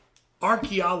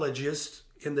archaeologists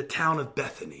in the town of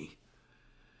Bethany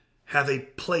have a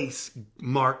place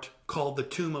marked called the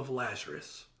Tomb of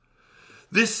Lazarus.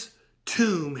 This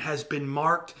tomb has been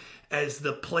marked as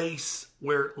the place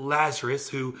where Lazarus,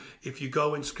 who, if you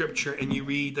go in scripture and you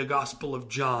read the Gospel of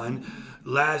John,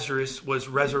 Lazarus was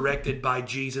resurrected by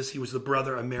Jesus. He was the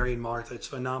brother of Mary and Martha. It's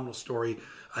a phenomenal story.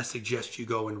 I suggest you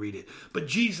go and read it. But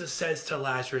Jesus says to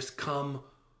Lazarus, come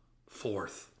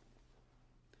forth.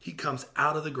 He comes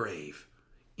out of the grave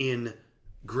in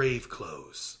grave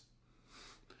clothes.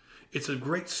 It's a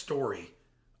great story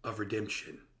of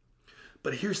redemption.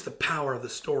 But here's the power of the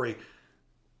story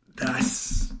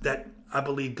that I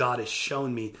believe God has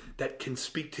shown me that can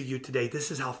speak to you today. This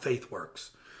is how faith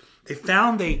works. They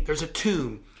found there's a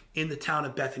tomb in the town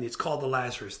of Bethany. It's called the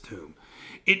Lazarus tomb.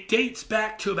 It dates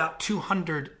back to about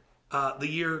the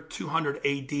year 200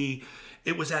 AD.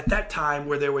 it was at that time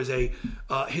where there was a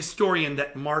historian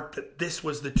that marked that this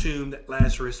was the tomb that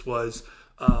Lazarus was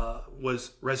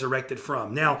resurrected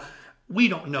from. Now, we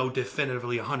don't know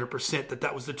definitively 100% that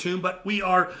that was the tomb, but we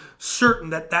are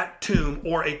certain that that tomb,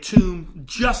 or a tomb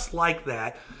just like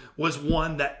that, was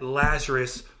one that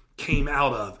Lazarus came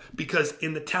out of. Because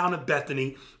in the town of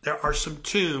Bethany, there are some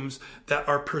tombs that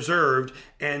are preserved,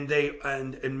 and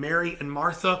Mary and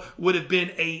Martha would have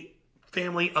been a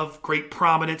family of great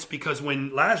prominence, because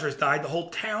when Lazarus died, the whole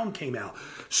town came out.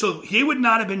 So he would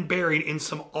not have been buried in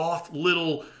some off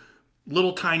little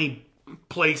tiny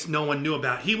place no one knew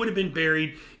about. He would have been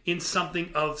buried in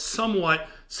something of somewhat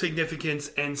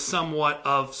significance and somewhat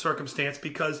of circumstance,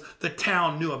 because the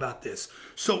town knew about this.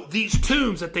 So these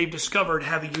tombs that they've discovered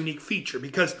have a unique feature,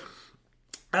 because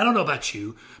I don't know about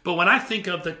you, but when I think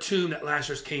of the tomb that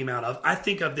Lazarus came out of, I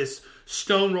think of this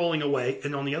stone rolling away,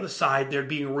 and on the other side there'd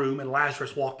be a room and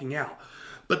Lazarus walking out.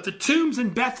 But the tombs in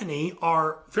Bethany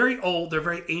are very old, they're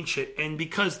very ancient, and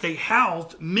because they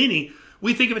housed many.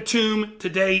 We think of a tomb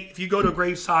today, if you go to a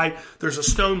graveside, there's a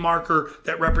stone marker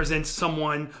that represents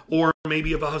someone, or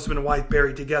maybe of a husband and wife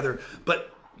buried together.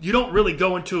 But you don't really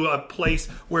go into a place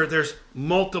where there's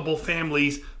multiple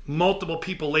families, multiple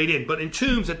people laid in. But in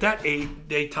tombs at that day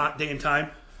and time,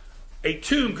 a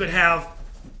tomb could have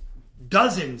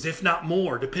dozens, if not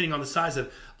more, depending on the size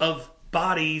of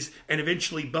bodies and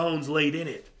eventually bones laid in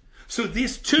it. So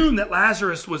this tomb that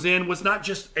Lazarus was in was not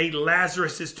just a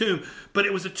Lazarus' tomb, but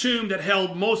it was a tomb that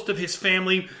held most of his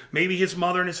family, maybe his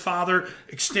mother and his father,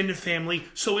 extended family.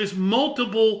 So there's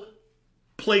multiple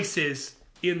places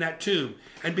in that tomb.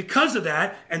 And because of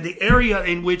that, and the area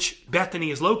in which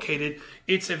Bethany is located,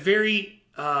 it's a very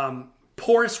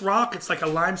porous rock. It's like a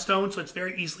limestone, so it's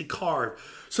very easily carved.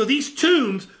 So these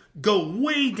tombs go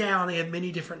way down. They have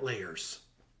many different layers.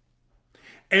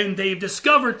 And they've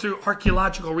discovered through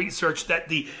archaeological research that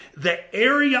the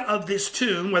area of this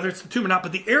tomb, whether it's the tomb or not,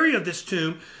 but the area of this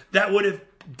tomb that would have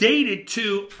dated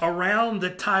to around the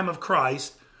time of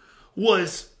Christ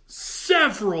was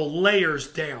several layers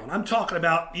down. I'm talking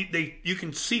about, you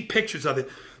can see pictures of it.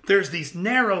 There's these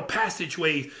narrow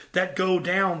passageways that go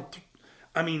down,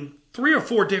 3 or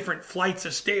 4 different flights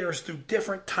of stairs through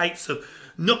different types of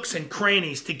nooks and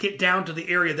crannies to get down to the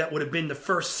area that would have been the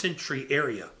first century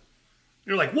area.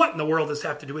 You're like, what in the world does this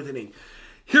have to do with anything?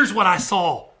 Here's what I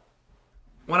saw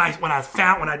when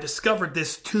I discovered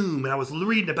this tomb, and I was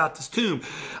reading about this tomb.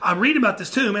 I'm reading about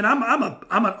this tomb, and I'm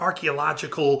an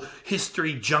archaeological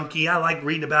history junkie. I like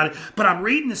reading about it. But I'm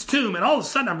reading this tomb, and all of a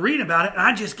sudden I'm reading about it, and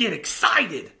I just get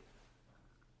excited.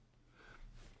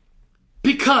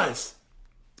 Because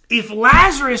if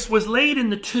Lazarus was laid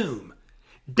in the tomb,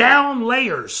 down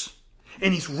layers,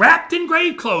 and he's wrapped in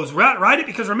grave clothes, right?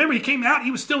 Because remember, he came out,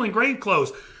 he was still in grave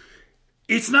clothes.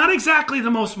 It's not exactly the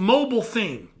most mobile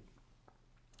thing.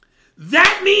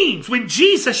 That means when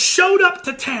Jesus showed up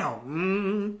to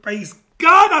town, praise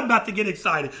God, I'm about to get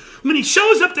excited. When he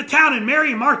shows up to town and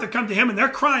Mary and Martha come to him and they're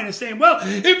crying and saying, well,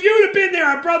 if you'd have been there,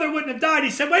 our brother wouldn't have died. He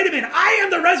said, wait a minute, I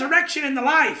am the resurrection and the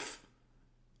life.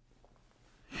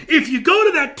 If you go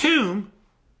to that tomb,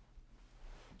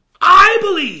 I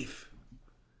believe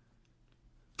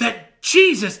that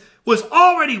Jesus was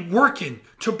already working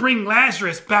to bring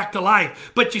Lazarus back to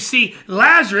life. But you see,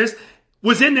 Lazarus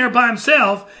was in there by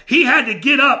himself. He had to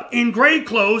get up in grave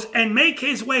clothes and make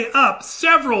his way up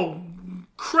several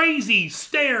crazy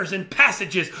stairs and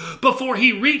passages before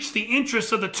he reached the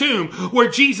entrance of the tomb where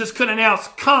Jesus could announce,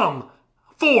 come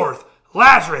forth,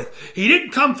 Lazarus. He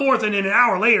didn't come forth and then an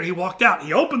hour later he walked out.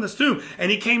 He opened the tomb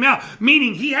and he came out,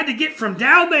 meaning he had to get from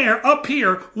down there up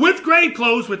here with grave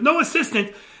clothes with no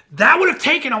assistant. That would have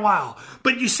taken a while.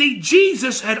 But you see,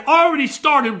 Jesus had already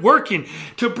started working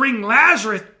to bring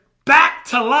Lazarus back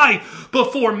to life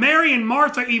before Mary and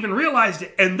Martha even realized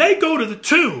it. And they go to the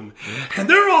tomb and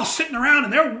they're all sitting around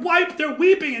and they're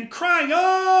weeping and crying,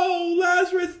 oh,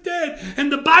 Lazarus dead. And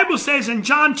the Bible says in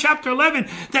John chapter 11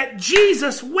 that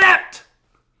Jesus wept.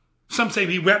 Some say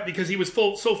he wept because he was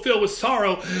so filled with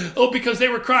sorrow. Oh, because they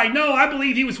were crying. No, I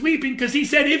believe he was weeping because he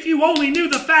said, if you only knew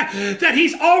the fact that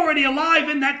he's already alive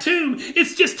in that tomb,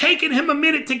 it's just taken him a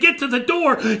minute to get to the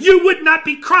door, you would not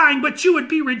be crying, but you would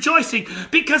be rejoicing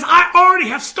because I already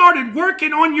have started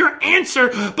working on your answer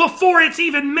before it's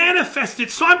even manifested.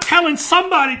 So I'm telling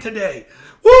somebody today,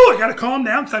 Woo, I got to calm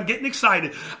down because I'm getting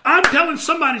excited. I'm telling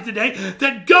somebody today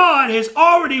that God has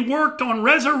already worked on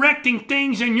resurrecting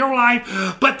things in your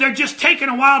life, but they're just taking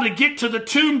a while to get to the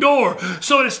tomb door.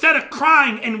 So instead of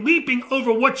crying and weeping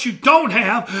over what you don't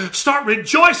have, start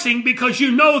rejoicing because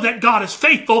you know that God is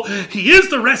faithful. He is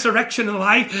the resurrection of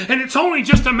life, and it's only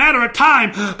just a matter of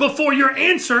time before your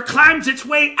answer climbs its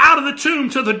way out of the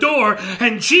tomb to the door,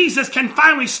 and Jesus can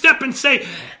finally step and say,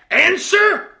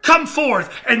 "Answer, come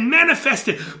forth," and manifest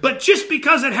it. But just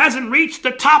because it hasn't reached the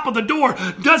top of the door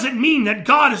doesn't mean that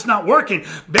God is not working.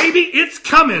 Baby, it's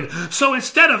coming. So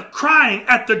instead of crying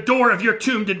at the door of your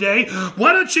tomb today,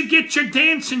 why don't you get your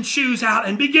dancing shoes out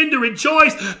and begin to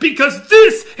rejoice, because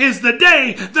this is the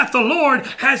day that the Lord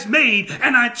has made,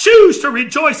 and I choose to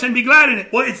rejoice and be glad in it.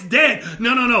 Well, it's dead.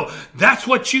 No. That's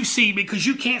what you see because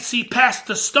you can't see past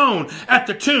the stone at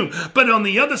the tomb. But on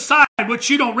the other side, what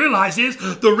you don't realize is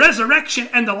the resurrection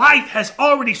and the life has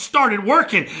already started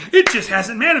working. It just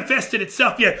hasn't manifested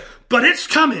itself yet. But it's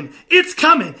coming. It's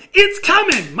coming. It's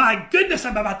coming. My goodness,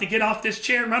 I'm about to get off this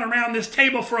chair and run around this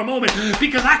table for a moment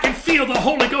because I can feel the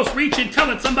Holy Ghost reaching,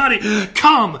 telling somebody,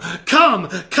 come.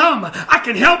 I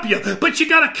can help you, but you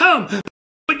got to come.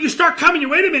 But you start coming, you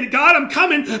wait a minute, God, I'm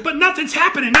coming, but nothing's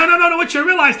happening. No. What you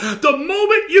realize, the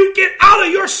moment you get out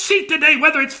of your seat today,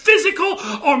 whether it's physical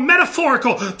or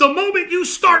metaphorical, the moment you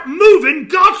start moving,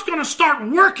 God's going to start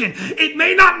working. It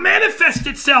may not manifest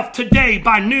itself today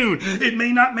by noon. It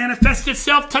may not manifest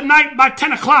itself tonight by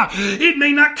 10 o'clock. It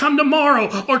may not come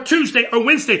tomorrow or Tuesday or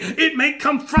Wednesday. It may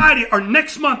come Friday or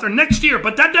next month or next year.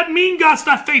 But that doesn't mean God's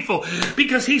not faithful,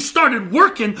 because He started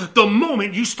working the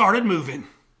moment you started moving.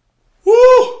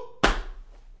 Woo!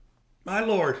 My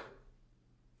Lord.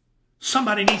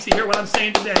 Somebody needs to hear what I'm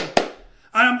saying today.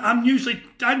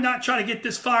 I'm not trying to get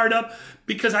this fired up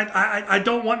because I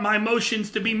don't want my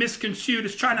emotions to be misconstrued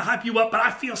as trying to hype you up, but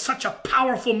I feel such a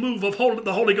powerful move of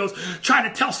the Holy Ghost trying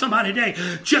to tell somebody today,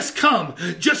 just come,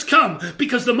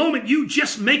 because the moment you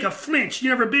just make a flinch,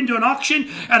 you ever been to an auction?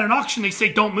 At an auction, they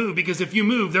say don't move, because if you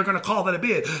move, they're going to call that a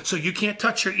bid. So you can't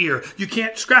touch your ear. You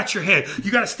can't scratch your head.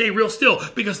 You got to stay real still,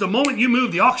 because the moment you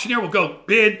move, the auctioneer will go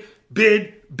bid.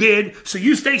 So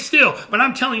you stay still. But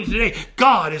I'm telling you today,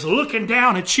 God is looking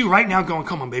down at you right now going,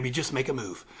 come on, baby, just make a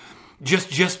move.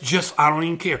 Just, I don't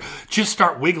even care. Just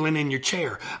start wiggling in your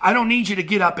chair. I don't need you to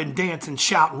get up and dance and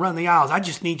shout and run the aisles. I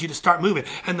just need you to start moving.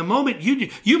 And the moment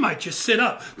you might just sit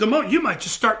up. The moment you might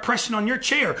just start pressing on your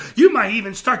chair. You might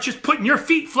even start just putting your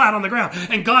feet flat on the ground.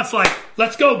 And God's like,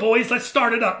 let's go, boys. Let's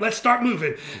start it up. Let's start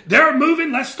moving. They're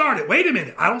moving. Let's start it. Wait a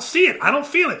minute. I don't see it. I don't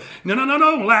feel it. No,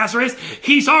 Lazarus.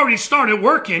 He's already started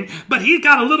working, but he's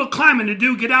got a little climbing to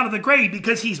do, get out of the grave,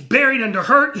 because he's buried under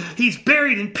hurt. He's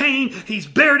buried in pain. He's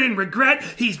buried in regret.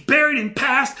 He's buried in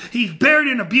past. He's buried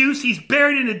in abuse. He's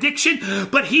buried in addiction.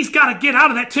 But he's got to get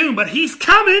out of that tomb. But he's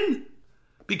coming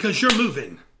because you're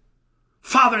moving.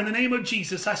 Father, in the name of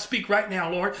Jesus, I speak right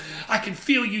now, Lord. I can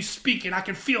feel you speaking. I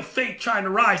can feel faith trying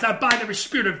to rise. I bind every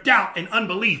spirit of doubt and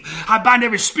unbelief. I bind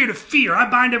every spirit of fear. I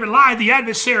bind every lie of the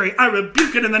adversary. I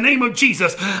rebuke it in the name of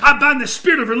Jesus. I bind the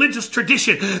spirit of religious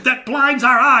tradition that blinds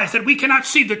our eyes, that we cannot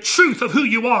see the truth of who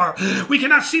you are. We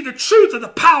cannot see the truth of the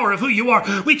power of who you are.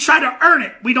 We try to earn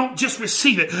it. We don't just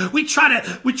receive it. We try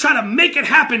to make it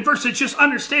happen versus just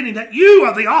understanding that you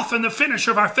are the author and the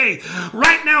finisher of our faith.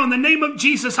 Right now, in the name of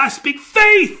Jesus, I speak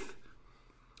faith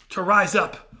to rise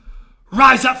up.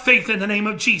 Rise up, faith, in the name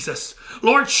of Jesus.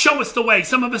 Lord, show us the way.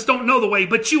 Some of us don't know the way,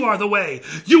 but you are the way.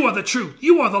 You are the truth.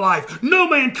 You are the life. No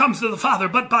man comes to the Father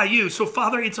but by you. So,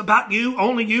 Father, it's about you, and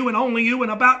only you, and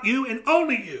about you, and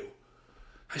only you.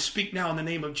 I speak now in the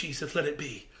name of Jesus. Let it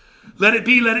be. Let it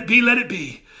be, let it be, let it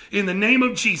be. In the name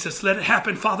of Jesus, let it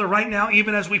happen, Father, right now,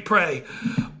 even as we pray.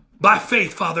 By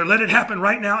faith, Father, let it happen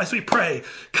right now as we pray.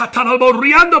 Receive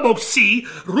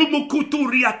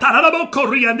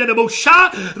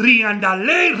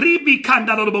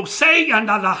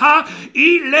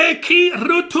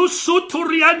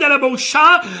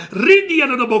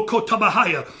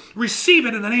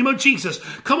it in the name of Jesus.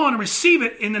 Come on and receive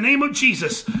it in the name of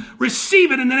Jesus.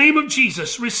 Receive it in the name of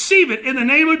Jesus. Receive it in the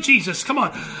name of Jesus. Come on.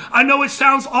 I know it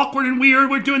sounds awkward and weird.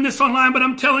 We're doing this online, but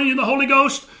I'm telling you, the Holy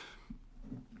Ghost,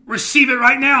 receive it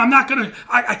right now.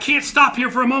 I can't stop here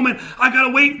for a moment. I got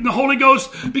to wait in the Holy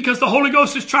Ghost, because the Holy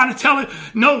Ghost is trying to tell it,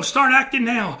 no, start acting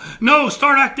now. No,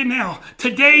 start acting now.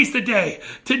 Today's the day.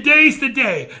 Today's the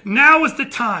day. Now is the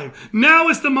time. Now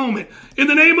is the moment. In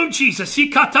the name of Jesus.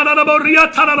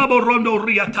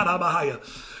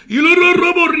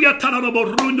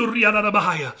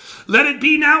 Let it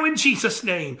be now in Jesus'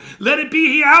 name. Let it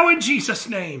be now in Jesus'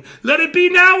 name. Let it be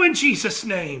now in Jesus'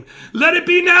 name. Let it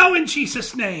be now in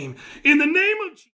Jesus' name. In the name of Jesus.